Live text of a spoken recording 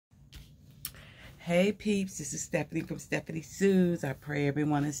Hey peeps, this is Stephanie from Stephanie Sue's. I pray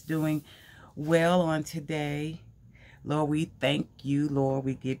everyone is doing well on today. Lord, we thank you, Lord.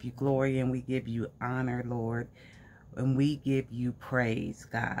 We give you glory and we give you honor, Lord. And we give you praise,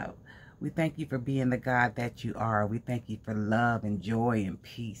 God. We thank you for being the God that you are. We thank you for love and joy and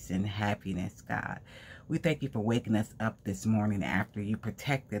peace and happiness, God. We thank you for waking us up this morning after you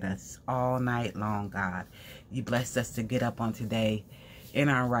protected us all night long, God. You blessed us to get up on today in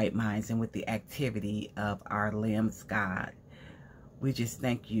our right minds and with the activity of our limbs, God. We just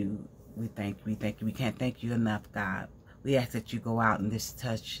thank you. We thank you. We can't thank you enough, God. We ask that you go out and just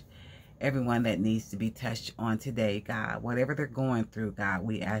touch everyone that needs to be touched on today, God. Whatever they're going through, God,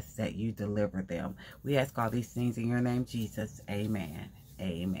 we ask that you deliver them. We ask all these things in your name, Jesus. Amen.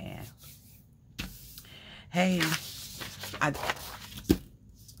 Amen. Hey, I'm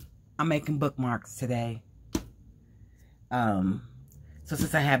making bookmarks today. So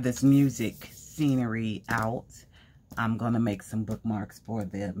since I have this music scenery out, I'm going to make some bookmarks for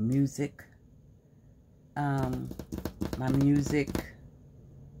the music, my music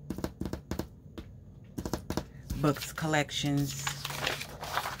books collections.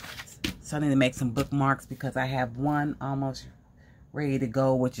 So I need to make some bookmarks because I have one almost ready to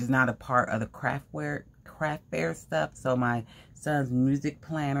go, which is not a part of the craft fair stuff. So my son's music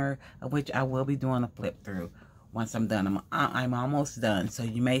planner, of which I will be doing a flip through. Once I'm done, I'm almost done, so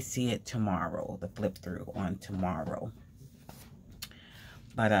you may see it tomorrow, the flip through on tomorrow.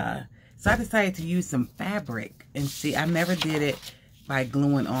 But so I decided to use some fabric, and see, I never did it by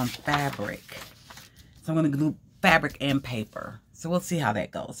gluing on fabric. So I'm going to glue fabric and paper. So we'll see how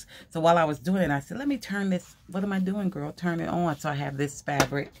that goes. So while I was doing it, I said, let me turn this, what am I doing, girl? Turn it on. So I have this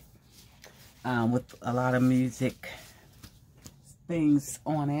fabric with a lot of music things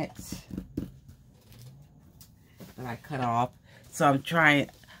on it that I cut off. So I'm trying,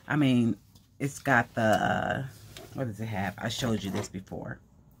 I mean, it's got the, what does it have? I showed you this before.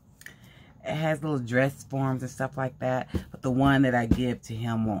 It has little dress forms and stuff like that, but the one that I give to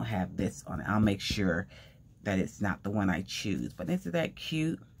him won't have this on it. I'll make sure that it's not the one I choose. But isn't that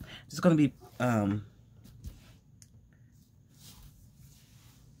cute? Just going to be,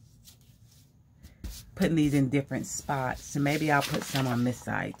 putting these in different spots. So maybe I'll put some on this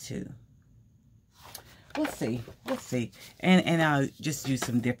side too. We'll see. We'll see. And I'll just use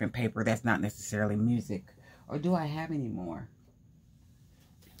some different paper that's not necessarily music. Or do I have any more?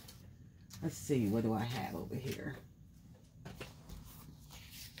 Let's see. What do I have over here?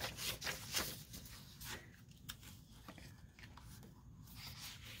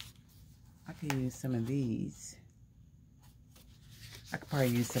 I could use some of these. I could probably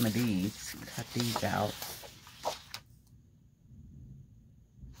use some of these. Cut these out.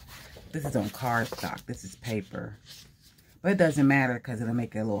 This is on cardstock. This is paper. But it doesn't matter because it'll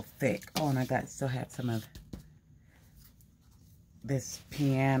make it a little thick. Oh, and I still have some of this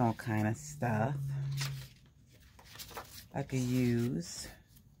piano kind of stuff I could use.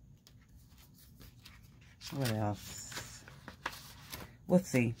 What else? We'll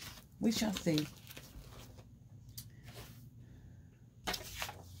see. We shall see.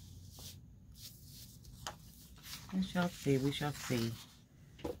 We shall see. We shall see.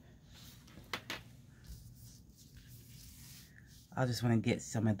 I just want to get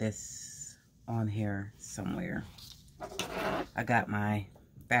some of this on here somewhere. I got my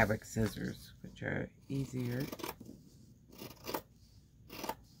fabric scissors, which are easier.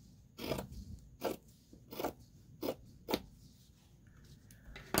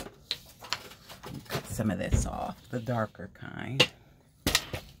 Cut some of this off, the darker kind.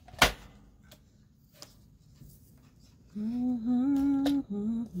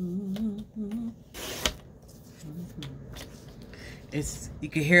 You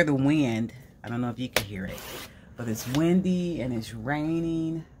can hear the wind. I don't know if you can hear it, but it's windy and it's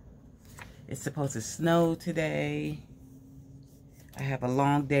raining. It's supposed to snow today. I have a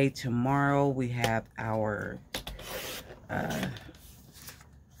long day tomorrow. We have our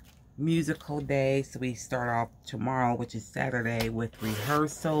musical day. So we start off tomorrow, which is Saturday, with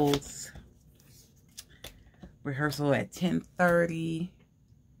rehearsals. Rehearsal at 10:30.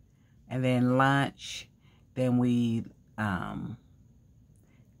 And then lunch. Then we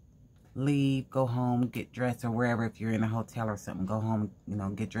leave, go home, get dressed, or wherever, if you're in a hotel or something, go home, you know,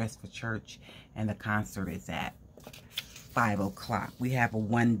 get dressed for church, and the concert is at 5 o'clock. We have a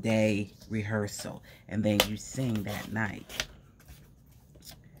one-day rehearsal, and then you sing that night.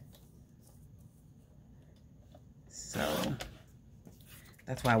 So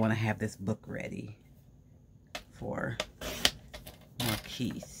that's why I want to have this book ready for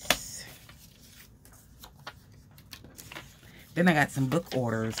Marquise. Then I got some book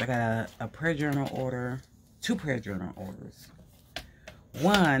orders. I got a prayer journal order, 2 prayer journal orders.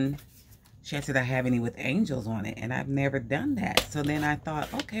 One, she asked, did I have any with angels on it? And I've never done that. So then I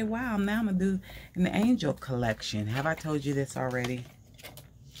thought, okay, wow, now I'm going to do an angel collection. Have I told you this already?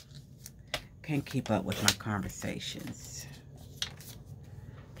 Can't keep up with my conversations.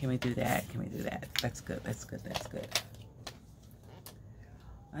 Can we do that? Can we do that? That's good. That's good. That's good.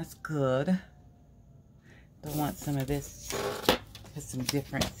 That's good. Don't want some of this. Put some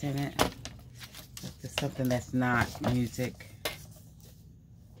difference in it. Just something that's not music.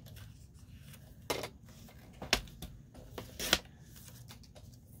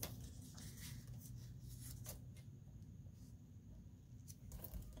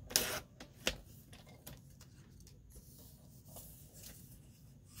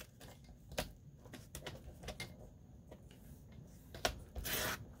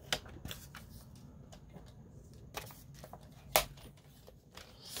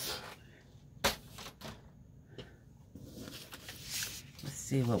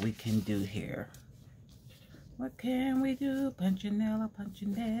 See what we can do here. What can we do? Punchinella,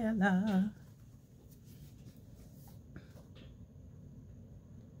 punchinella.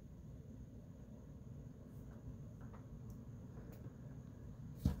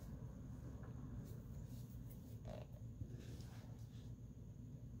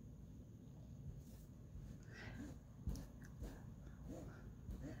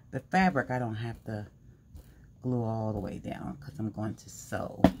 The fabric, I don't have to glue all the way down because I'm going to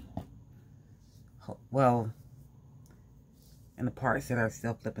sew. Well, and the parts that are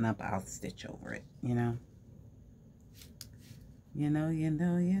still flipping up, I'll stitch over it, you know. You know, you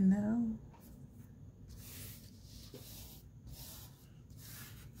know, you know.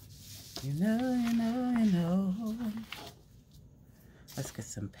 You know, you know, you know. Let's get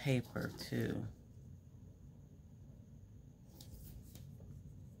some paper too.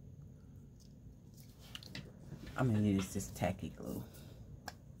 I'm going to use this tacky glue.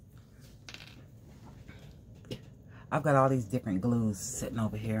 I've got all these different glues sitting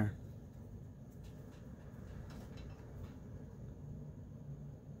over here.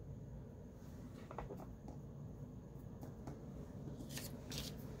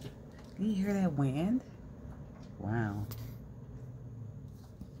 Can you hear that wind? Wow.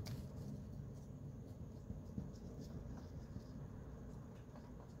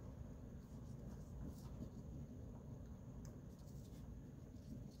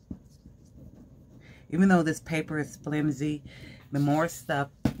 Even though this paper is flimsy, the more stuff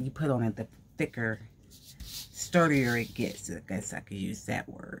you put on it, the thicker, sturdier it gets. I guess I could use that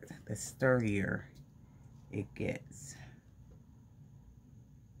word. The sturdier it gets.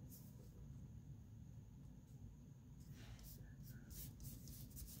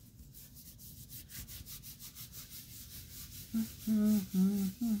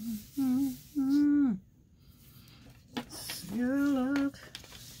 You look.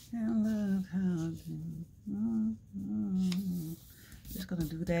 Just gonna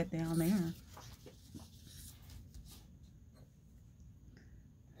do that down there.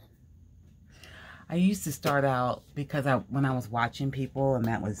 I used to start out because when I was watching people, and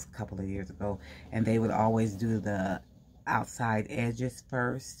that was a couple of years ago, and they would always do the outside edges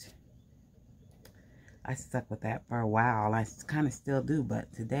first. I stuck with that for a while. I kind of still do,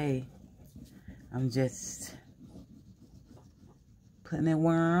 but today I'm just putting it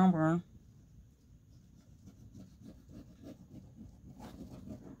wherever.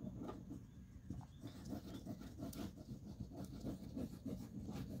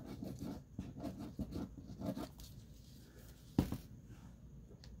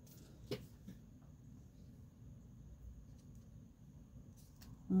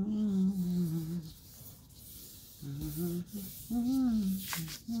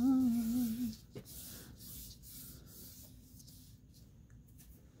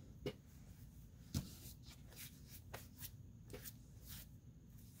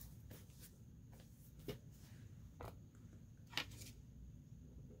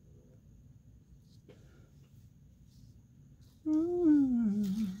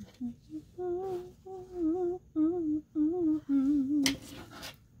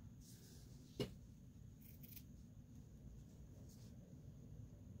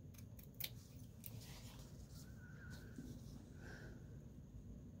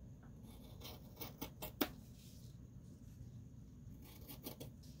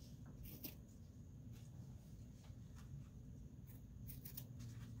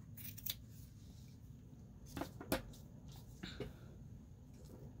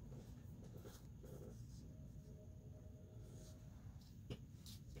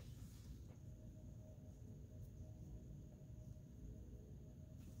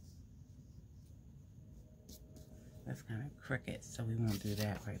 That's kind of crooked, so we won't do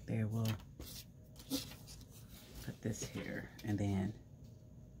that right there. We'll put this here, and then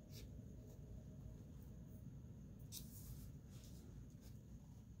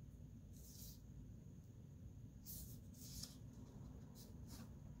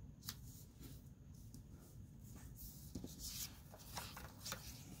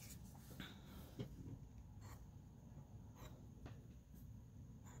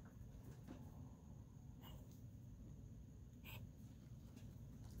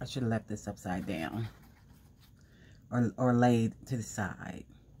I should have left this upside down or laid to the side,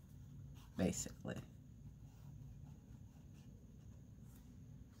 basically.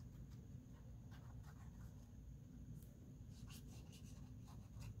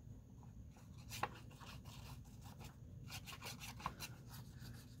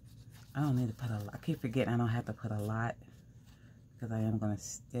 I don't need to put a lot. I keep forgetting I don't have to put a lot because I am going to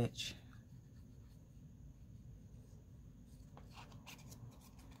stitch.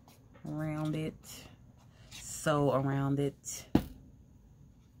 Around it, sew around it.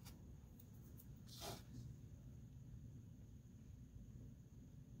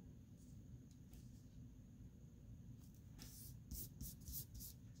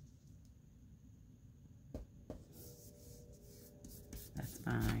 That's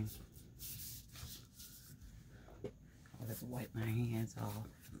fine. I'll just wipe my hands off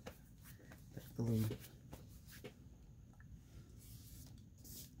the glue.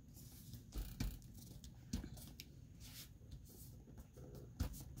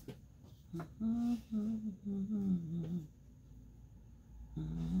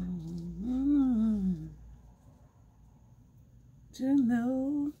 To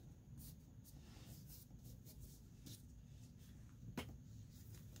know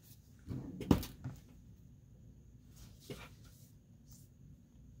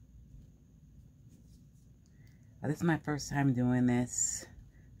this is my first time doing this.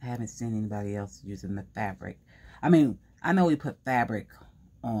 I haven't seen anybody else using the fabric. I mean, I know we put fabric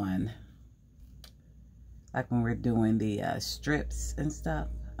on, like when we're doing the strips and stuff.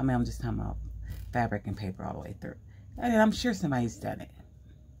 I mean, I'm just talking about fabric and paper all the way through. And I'm sure somebody's done it.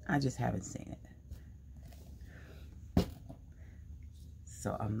 I just haven't seen it.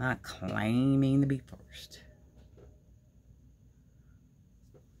 So I'm not claiming to be first.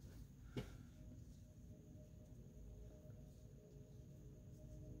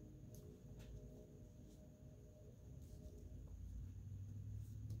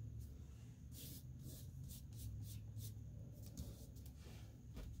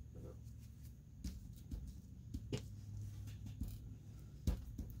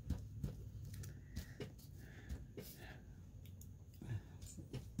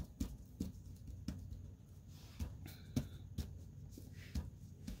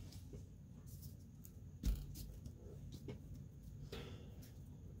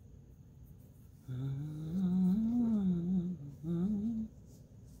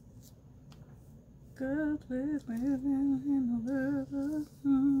 Good place living in the world.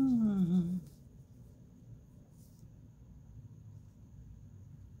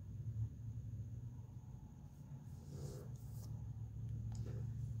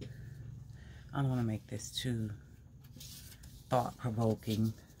 I don't want to make this too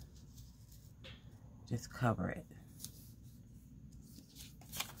thought-provoking. Just cover it.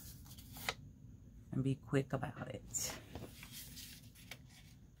 And be quick about it.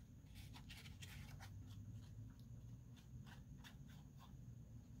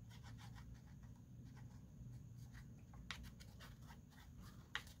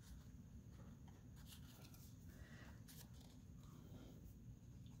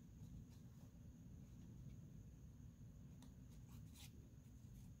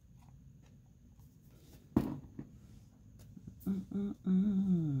 I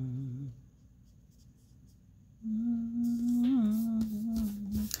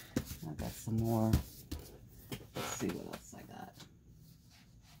got some more. Let's see what else I got.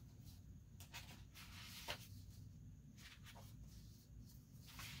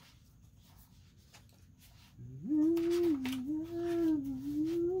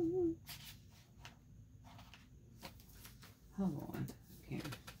 Hold on, I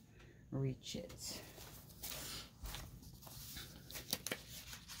can't reach it.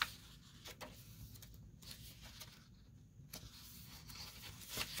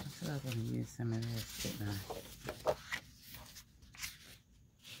 I was going to use some of this, didn't I?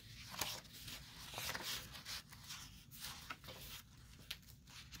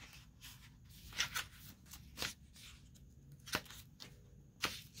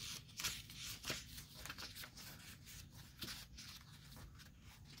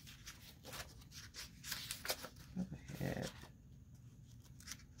 Over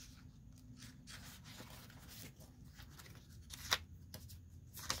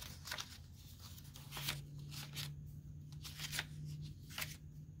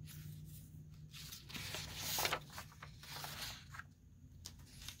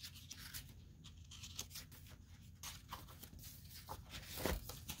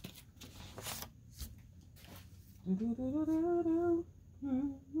I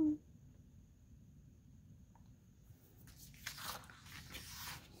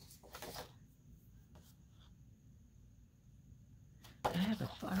have a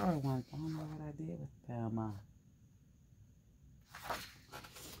flower one. I don't know what I did with them.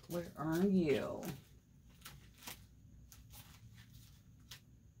 Where are you?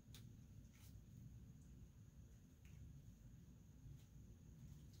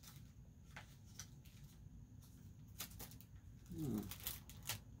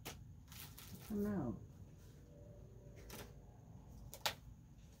 No.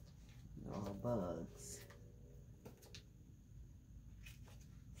 All bugs.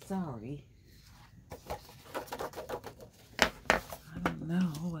 Sorry. I don't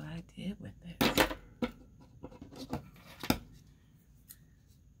know what I did with it.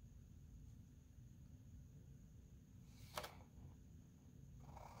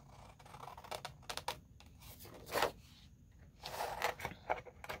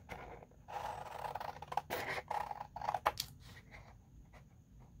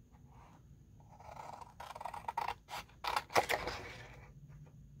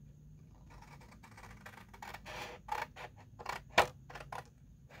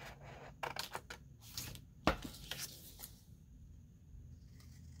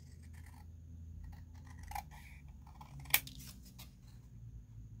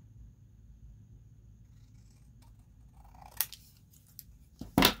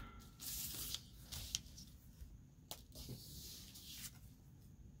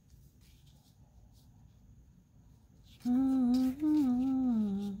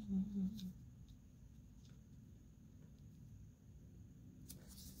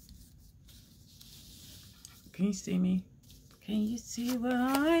 Can you see me? Can you see what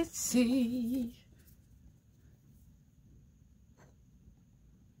I see?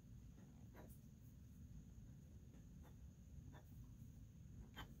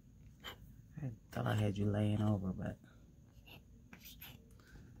 I thought I had you laying over, but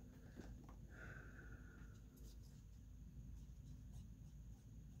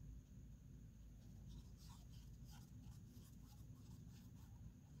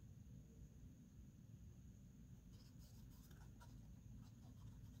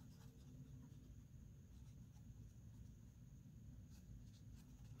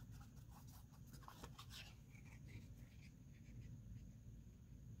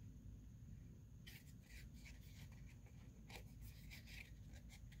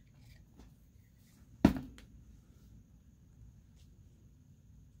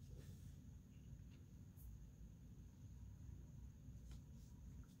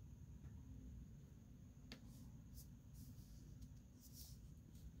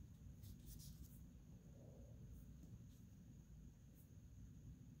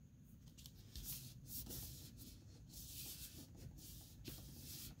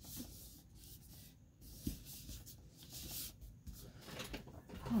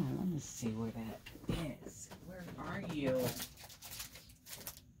oh, let me see where that is. Where are you?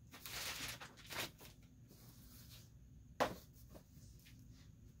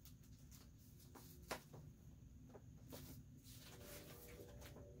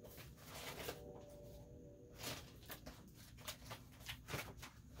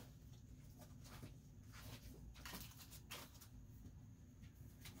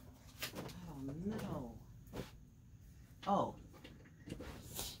 No. Oh.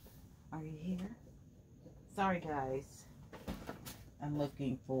 Are you here? Sorry, guys. I'm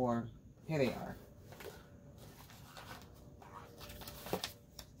looking for... Here they are.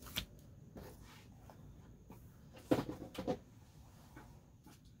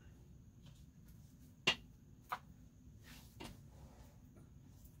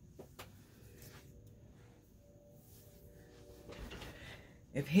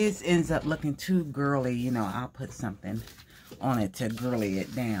 If his ends up looking too girly, you know, I'll put something on it to girly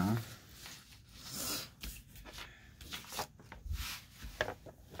it down.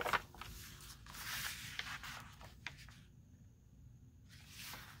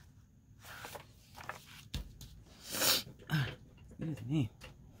 Excuse me.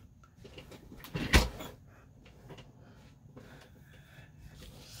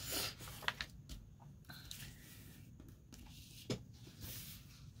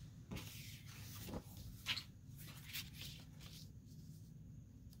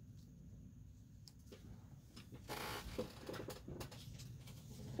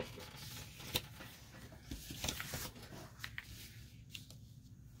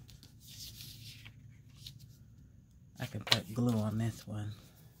 I can put glue on this one,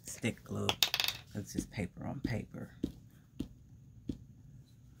 stick glue. It's just paper on paper.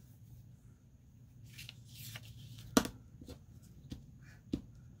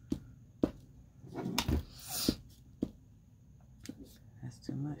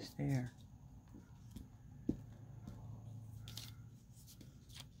 gosh, there.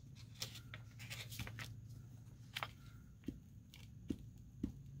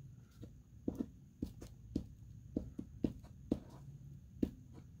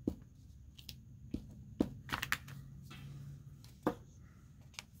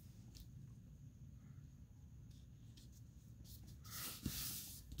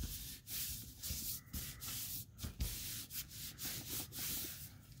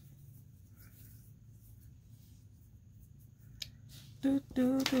 Do,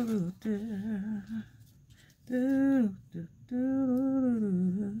 do, do, do, do, do, do.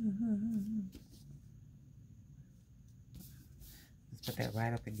 Let's put that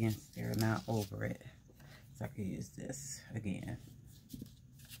right up against there, not over it. So I can use this again.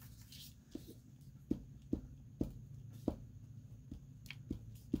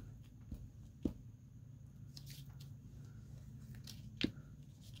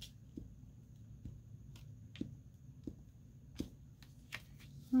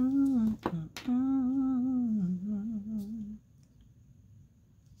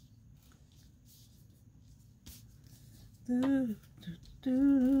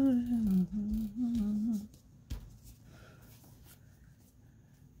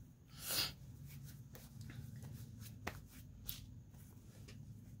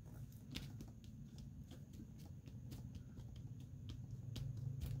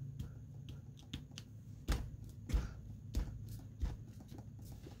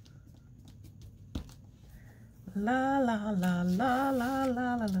 La la la la la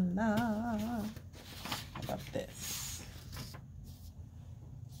la la la la. How about this?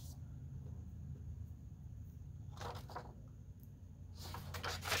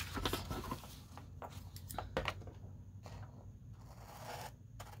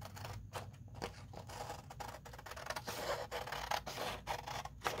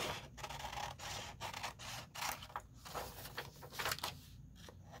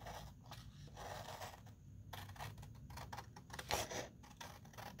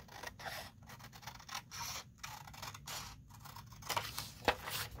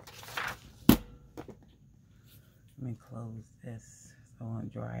 Let me close this so it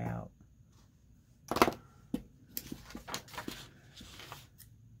won't dry out.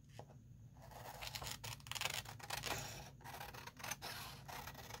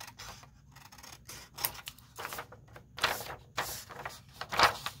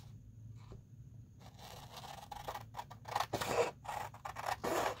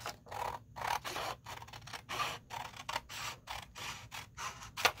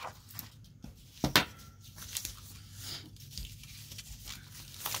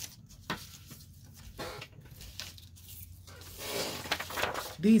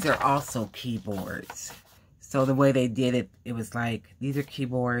 These are also keyboards. So the way they did it, it was like, these are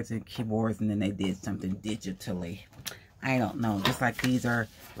keyboards, and then they did something digitally. I don't know. Just like these are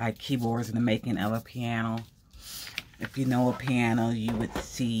like keyboards in the making of a piano. If you know a piano, you would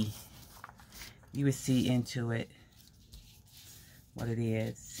see into it what it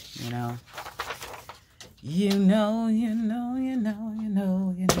is, you know. You know, you know, you know, you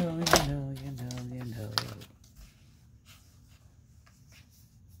know, you know, you know, you know, you know.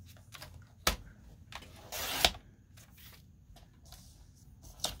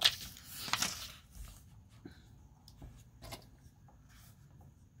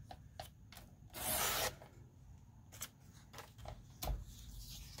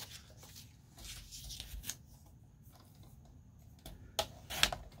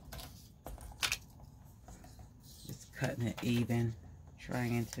 Cutting it even,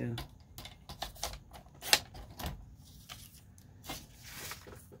 trying to.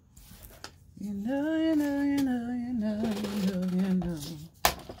 You know, you know, you know, you know, you know, you know,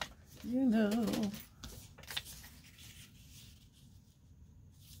 you know.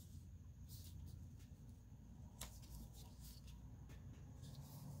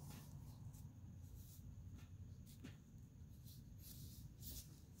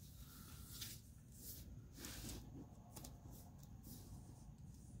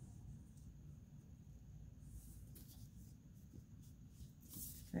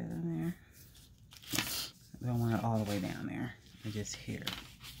 That on there. I don't want it all the way down there. And just here.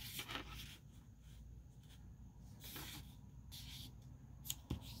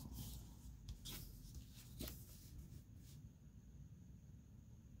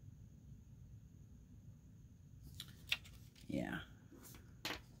 Yeah.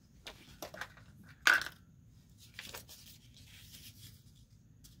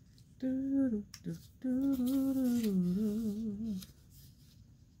 Do, do, do, do, do, do.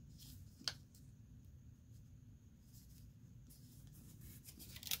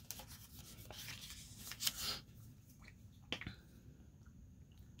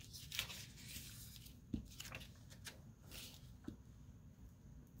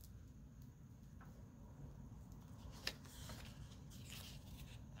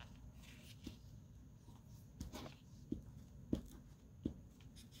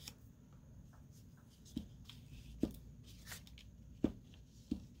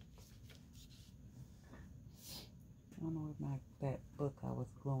 that book I was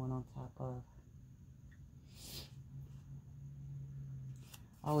gluing on top of.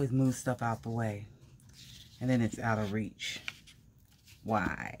 I always move stuff out the way, and then it's out of reach.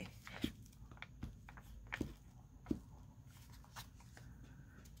 Why?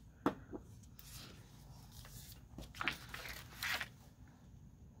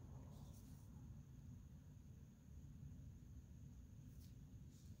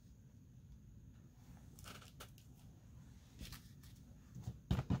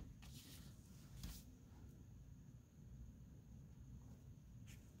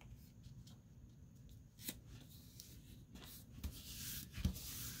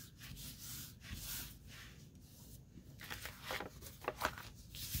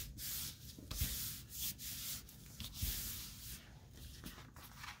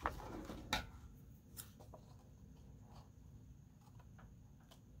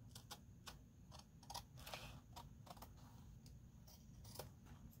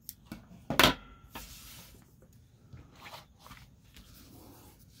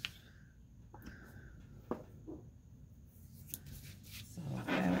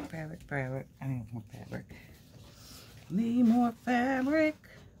 Fabric. I need more fabric. Need more fabric.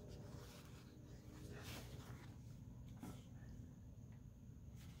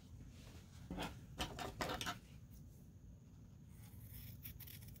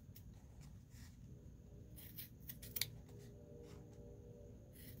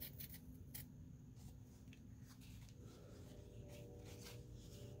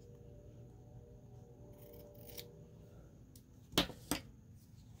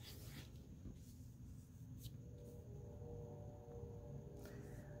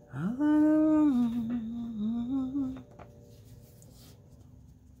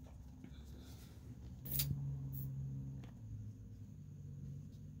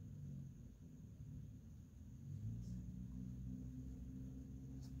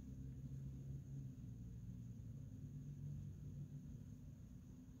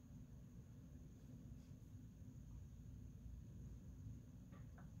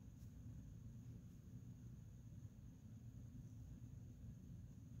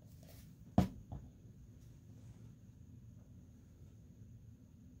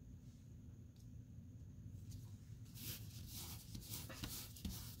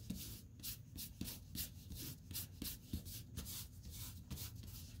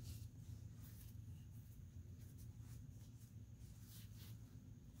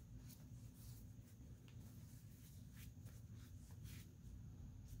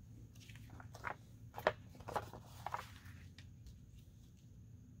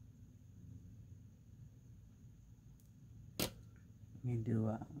 Let me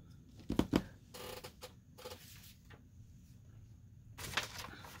do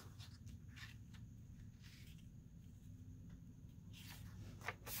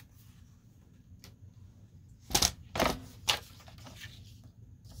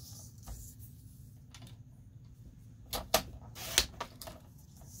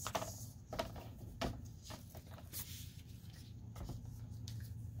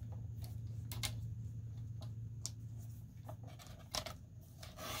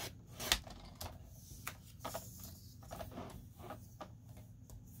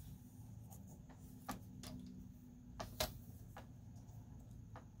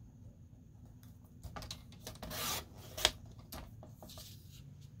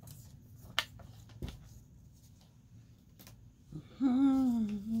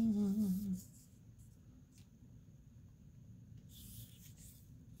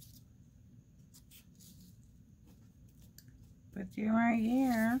put you right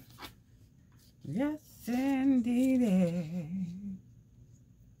here. Yes, indeed.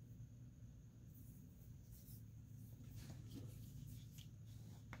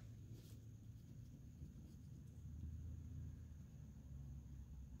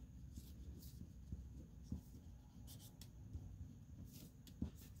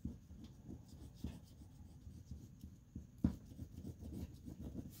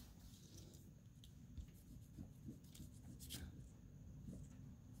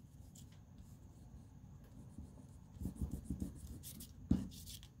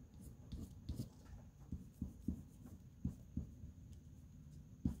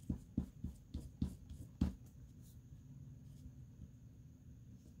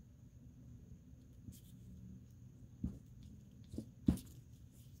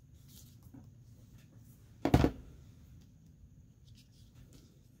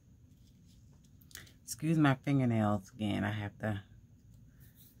 Excuse my fingernails again. I have to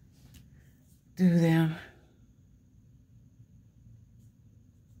do them.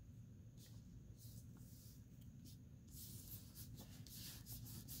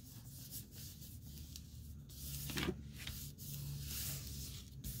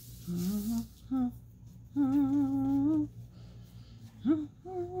 I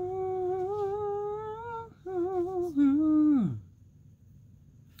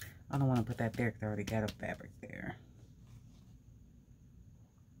don't want to put that there because I already got a fabric there.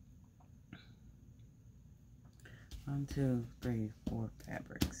 1, 2, 3, 4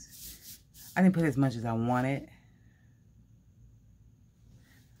 fabrics. I didn't put as much as I wanted,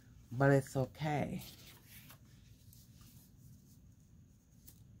 but it's okay.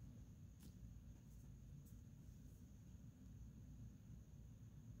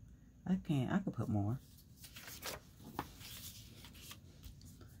 I could put more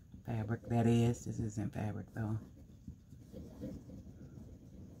fabric. That is, this isn't fabric though.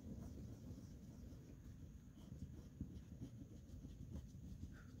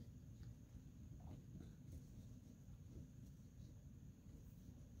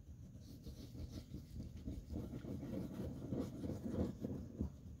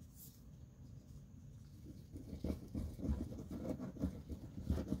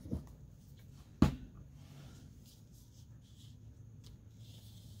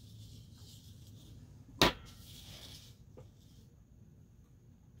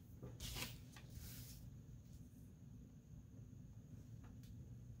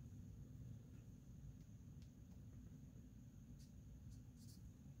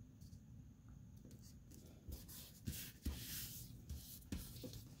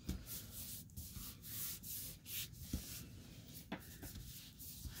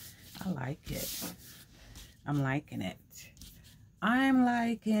 I like it. I'm liking it. I'm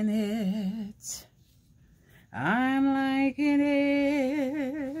liking it. I'm liking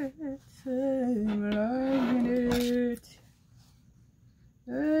it. I'm liking it.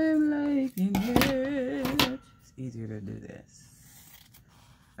 I'm liking it. It's easier to do this.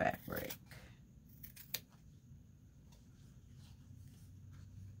 Fabric.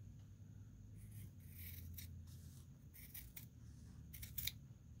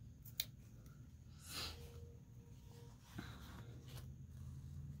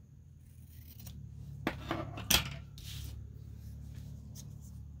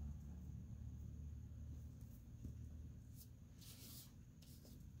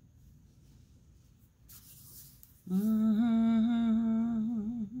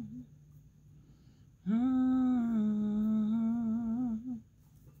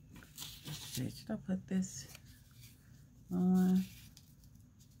 Should I put this on?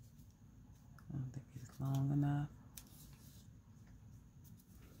 I don't think it's long enough.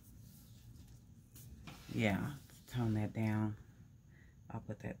 Yeah, tone that down. I'll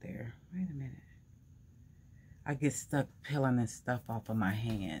put that there. Wait a minute. I get stuck peeling this stuff off of my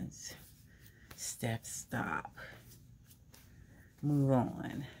hands. Step, stop. Move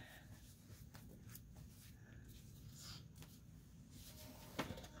on.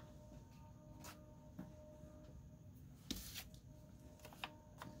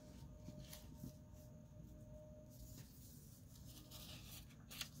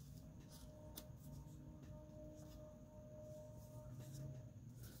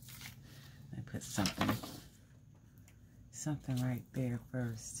 Put something right there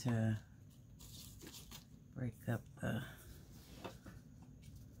first to break up the,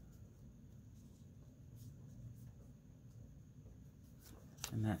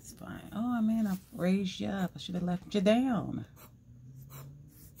 and that's fine. Oh man, I raised you up. I should have left you down.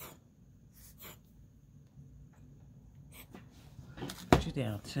 Put you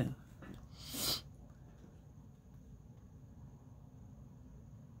down too.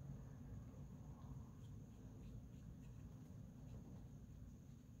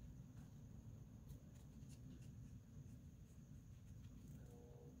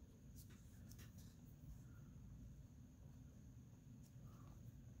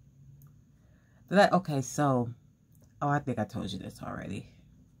 Okay, so, oh, I think I told you this already.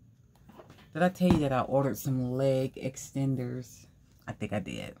 Did I tell you that I ordered some leg extenders? I think I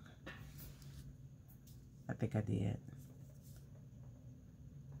did. I think I did.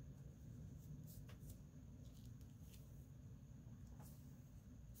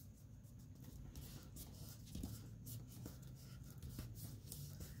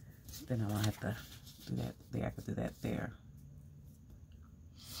 Then I won't have to do that there. I could do that there.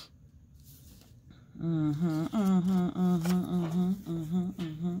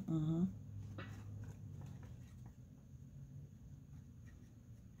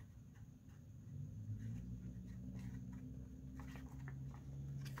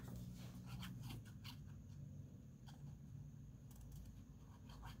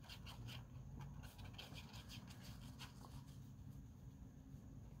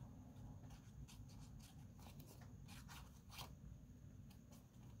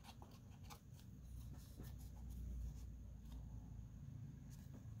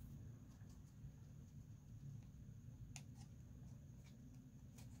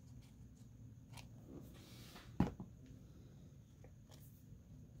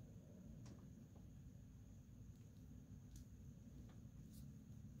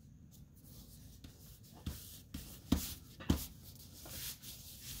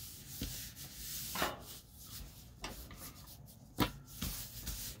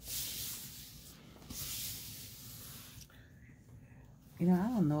 You know, I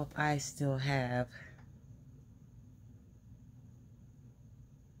don't know if I still have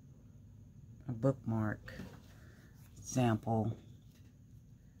a bookmark sample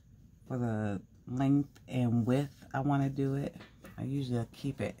for the length and width I want to do it. I usually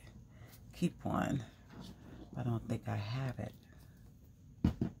keep one. I don't think I have it. I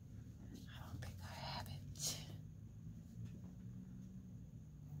don't think I have it.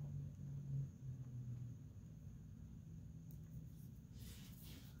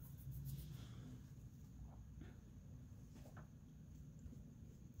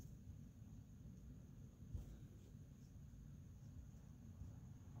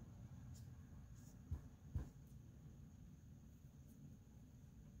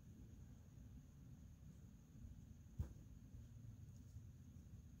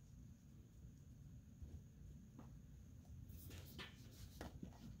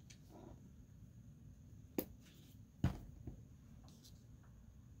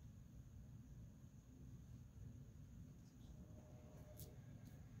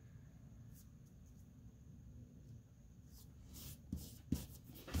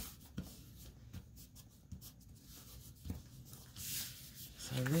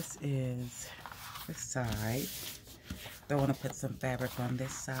 So this is the side. Don't want to put some fabric on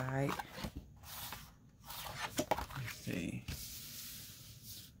this side. Let's see.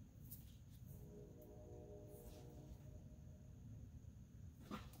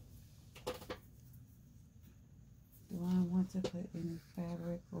 Do I want to put any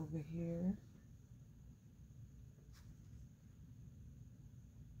fabric over here?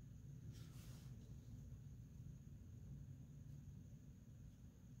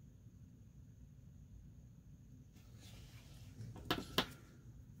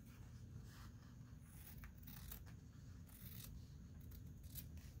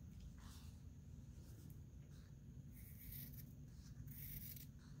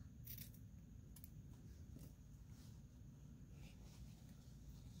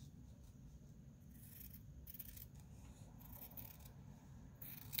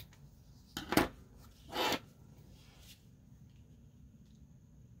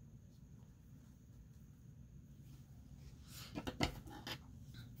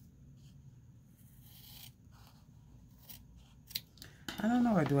 I don't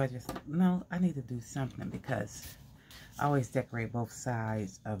know, or do I just, no, I need to do something because I always decorate both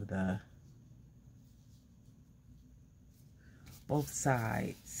sides of the,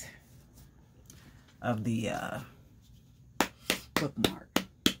 bookmark.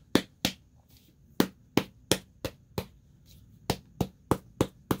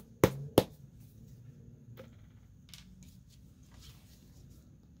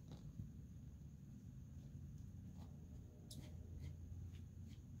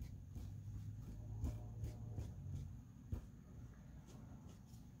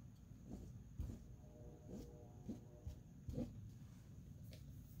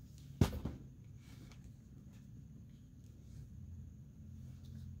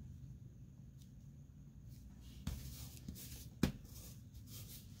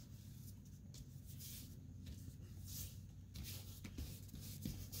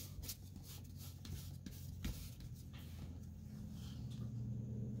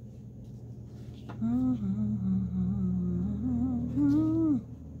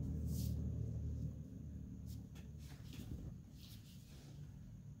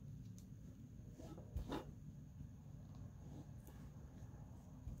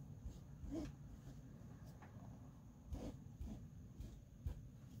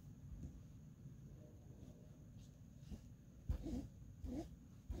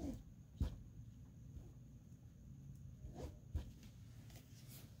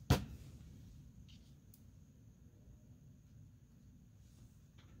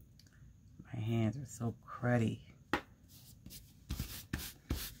 My hands are so cruddy.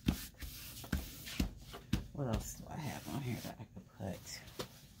 What else do I have on here that I could put?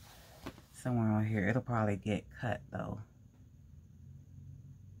 Somewhere on here. It'll probably get cut though.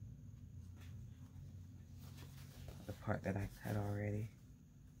 The part that I cut already.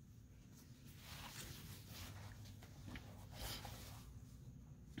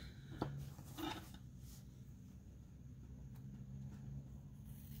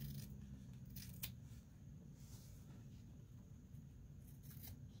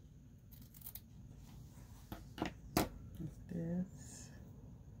 This.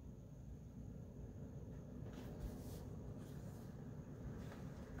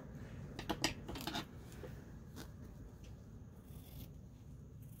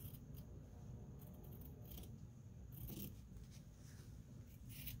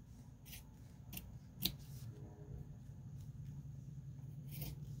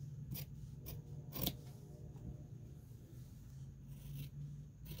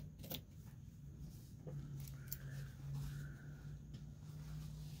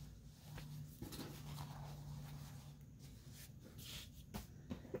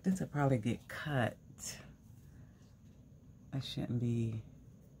 This will probably get cut. That shouldn't be.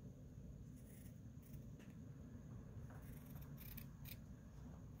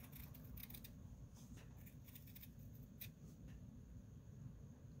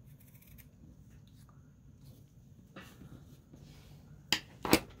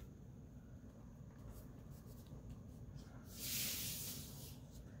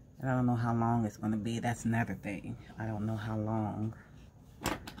 And I don't know how long it's going to be. That's another thing. I don't know how long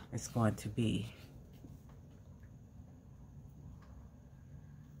it's going to be.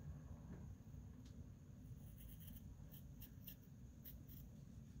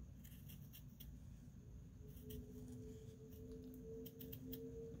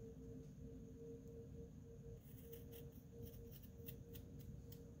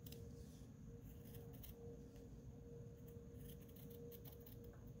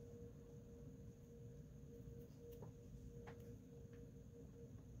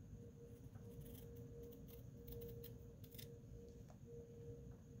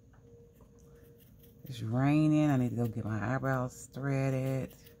 It's raining. I need to go get my eyebrows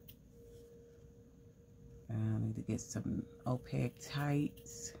threaded. And I need to get some opaque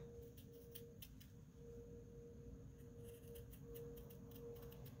tights.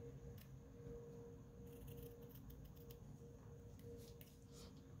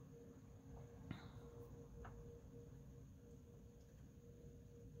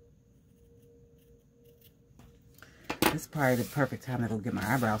 This is probably the perfect time to go get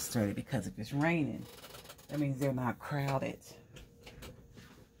my eyebrows threaded, because if it's raining, that means they're not crowded.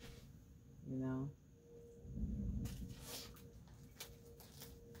 You know?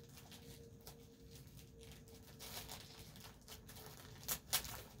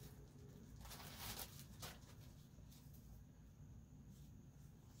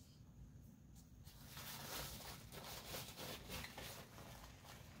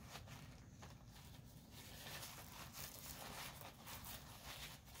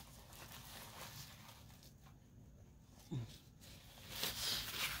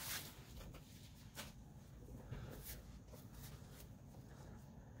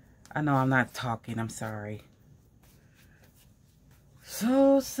 I know I'm not talking. I'm sorry.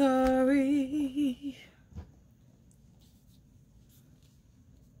 So sorry.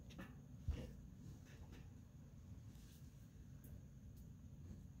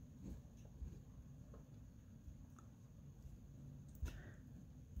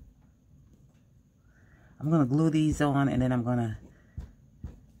 I'm going to glue these on, and then I'm going to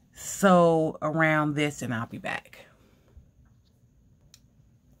sew around this, and I'll be back.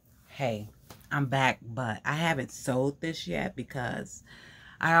 Hey, I'm back, but I haven't sewed this yet because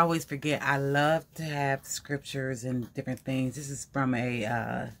I always forget. I love to have scriptures and different things. This is from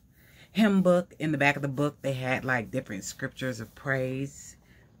a hymn book. In the back of the book, they had like different scriptures of praise.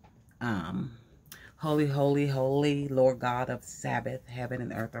 Holy, holy, holy, Lord God of Sabbath, heaven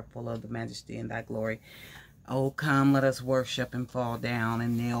and earth are full of the majesty and thy glory. Oh, come, let us worship and fall down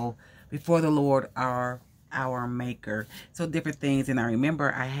and kneel before the Lord our maker. So different things. And I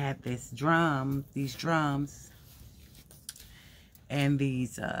remember I had these drums and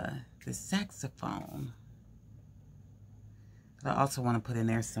these the saxophone that I also want to put in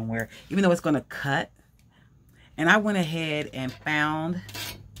there somewhere, even though it's going to cut. And I went ahead and found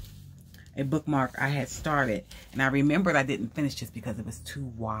a bookmark I had started, and I remembered I didn't finish just because it was too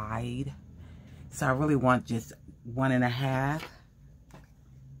wide. So I really want just 1.5.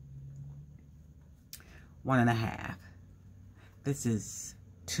 1.5. This is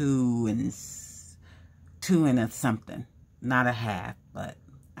 2 and a something, not a half, but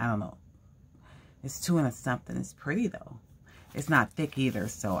I don't know. It's 2 and a something. It's pretty though. It's not thick either,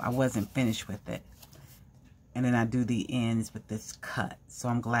 so I wasn't finished with it. And then I do the ends with this cut. So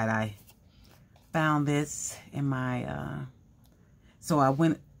I'm glad I found this in my, so I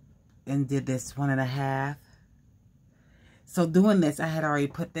went and did this 1.5. So doing this, I had already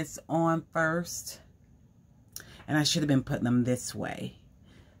put this on first. And I should have been putting them this way,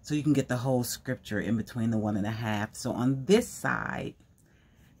 so you can get the whole scripture in between the 1.5. So on this side,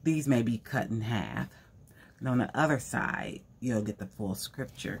 these may be cut in half. And on the other side, you'll get the full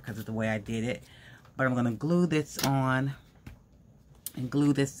scripture because of the way I did it. But I'm going to glue this on and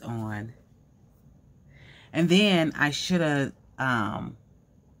glue this on. And then I should have,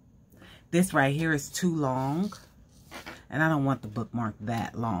 this right here is too long. And I don't want the bookmark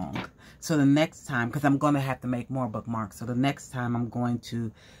that long. So the next time, because I'm going to have to make more bookmarks. So the next time I'm going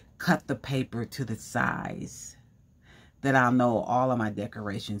to cut the paper to the size that I'll know all of my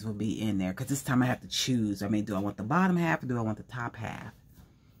decorations will be in there. Because this time I have to choose. I mean, do I want the bottom half or do I want the top half?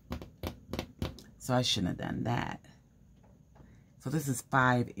 So I shouldn't have done that. So this is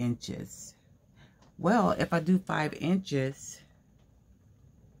 5 inches. Well, if I do 5 inches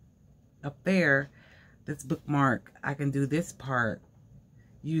up there, this bookmark, I can do this part,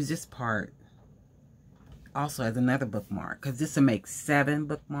 use this part also as another bookmark, because this will make 7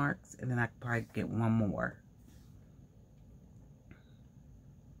 bookmarks, and then I could probably get one more.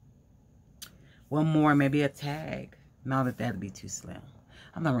 One more, maybe a tag. No, that'd be too slim.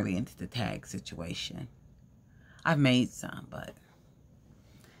 I'm not really into the tag situation. I've made some, but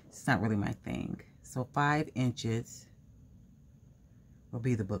it's not really my thing. So 5 inches will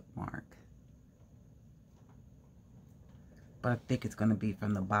be the bookmark. But I think it's going to be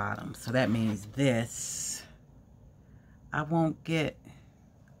from the bottom. So that means this, I won't get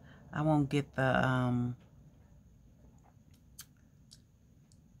the,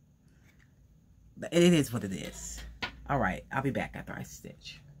 it is what it is. All right, I'll be back after I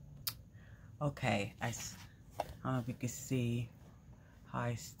stitch. Okay, I don't know if you can see how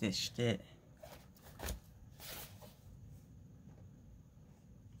I stitched it.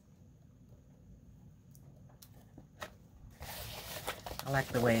 I like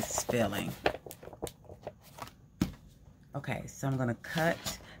the way it's filling. Okay, so I'm gonna cut.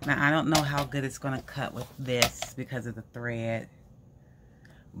 Now, I don't know how good it's gonna cut with this because of the thread,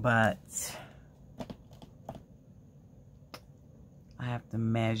 but I have to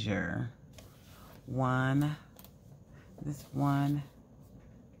measure this one.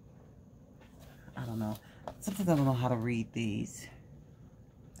 I don't know. Sometimes I don't know how to read these,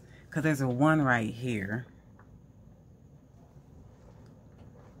 because there's a 1 right here.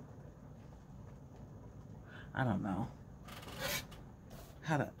 I don't know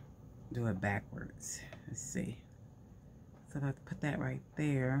how to do it backwards. Let's see. So I have to put that right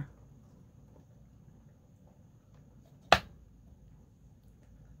there.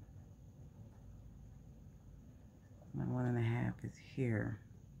 My 1.5 is here.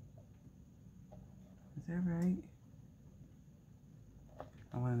 Is that right?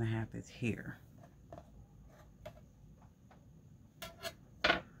 My 1.5 is here.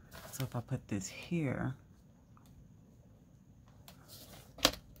 So if I put this here,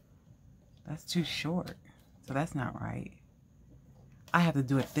 that's too short. So that's not right. I have to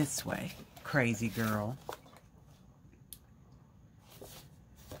do it this way. Crazy girl.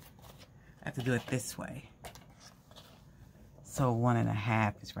 I have to do it this way. So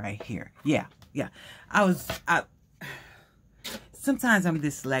 1.5 is right here. Yeah. Sometimes I'm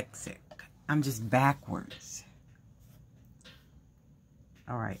dyslexic. I'm just backwards.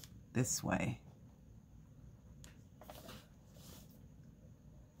 All right, this way.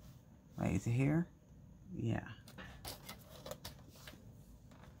 Wait, is it here? Yeah.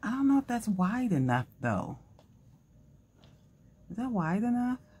 I don't know if that's wide enough, though. Is that wide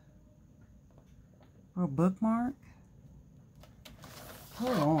enough for a bookmark?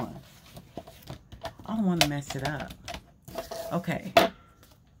 Hold on. I don't want to mess it up. Okay.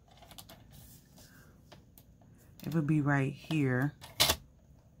 It would be right here.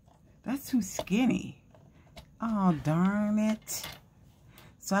 That's too skinny. Oh, darn it.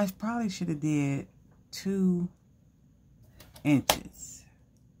 So I probably should have did 2 inches.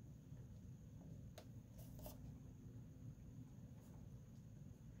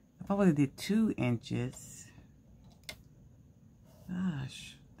 If I would have did 2 inches,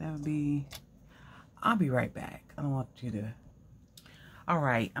 gosh, that would be, I'll be right back. I don't want you to, all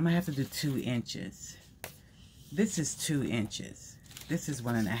right, I'm gonna have to do 2 inches. This is 2 inches. This is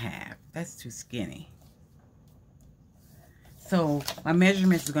 1.5. That's too skinny. So my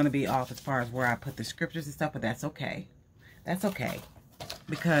measurements is going to be off as far as where I put the scriptures and stuff, but that's okay. That's okay,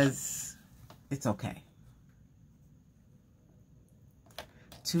 because it's okay.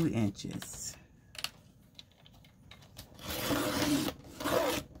 2 inches.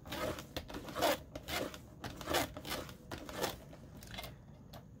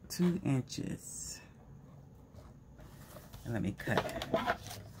 Two inches. And let me cut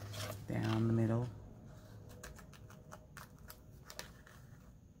down the middle.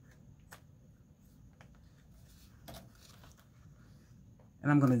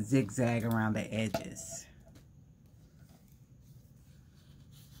 And I'm going to zigzag around the edges.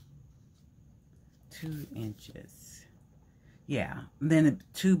 2 inches. Yeah. Then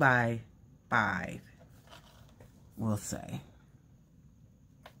 2 by 5, we'll say.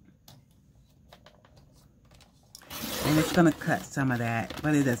 And it's going to cut some of that,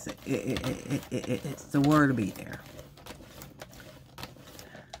 but it doesn't. It's the word to be there.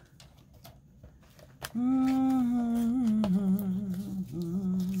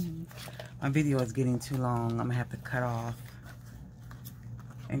 My video is getting too long. I'm going to have to cut off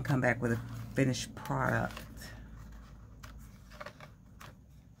and come back with a finished product.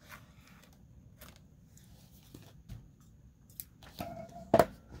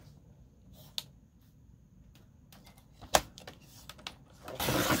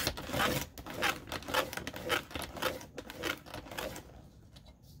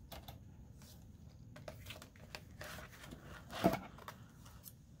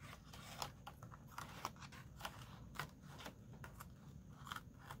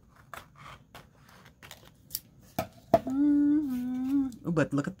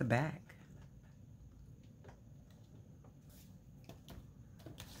 But look at the back.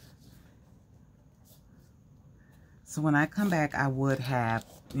 So when I come back, I would have,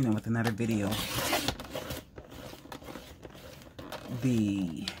 you know, with another video,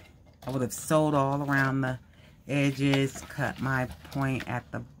 I would have sewed all around the edges, cut my point at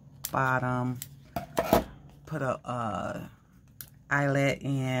the bottom, put a eyelet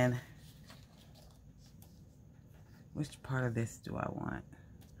in. Which part of this do I want?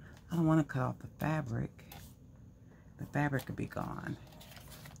 I don't want to cut off the fabric. The fabric could be gone.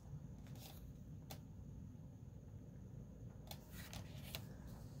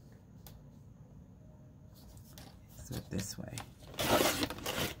 So this way.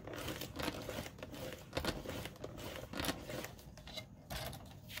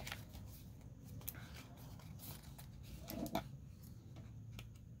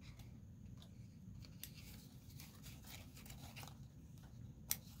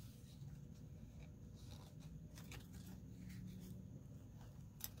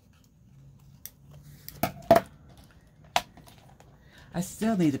 I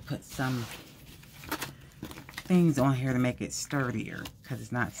still need to put some things on here to make it sturdier, because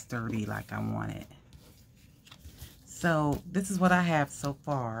it's not sturdy like I want it. So this is what I have so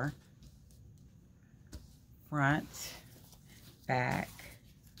far. Front, back.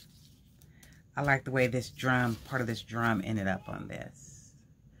 I like the way this drum, part of this drum ended up on this.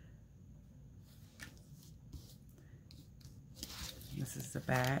 This is the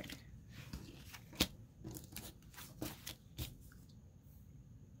back.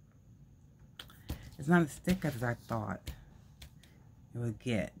 It's not as thick as I thought it would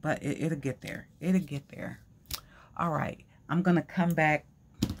get, but it'll get there. It'll get there. All right, I'm gonna come back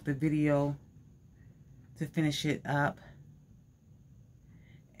the video to finish it up,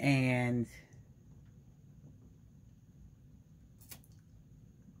 and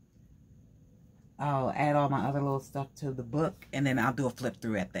I'll add all my other little stuff to the book, and then I'll do a flip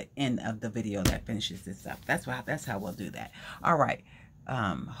through at the end of the video that finishes this up. That's how we'll do that. All right.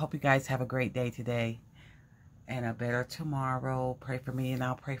 Hope you guys have a great day today and a better tomorrow. Pray for me and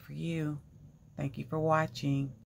I'll pray for you. Thank you for watching.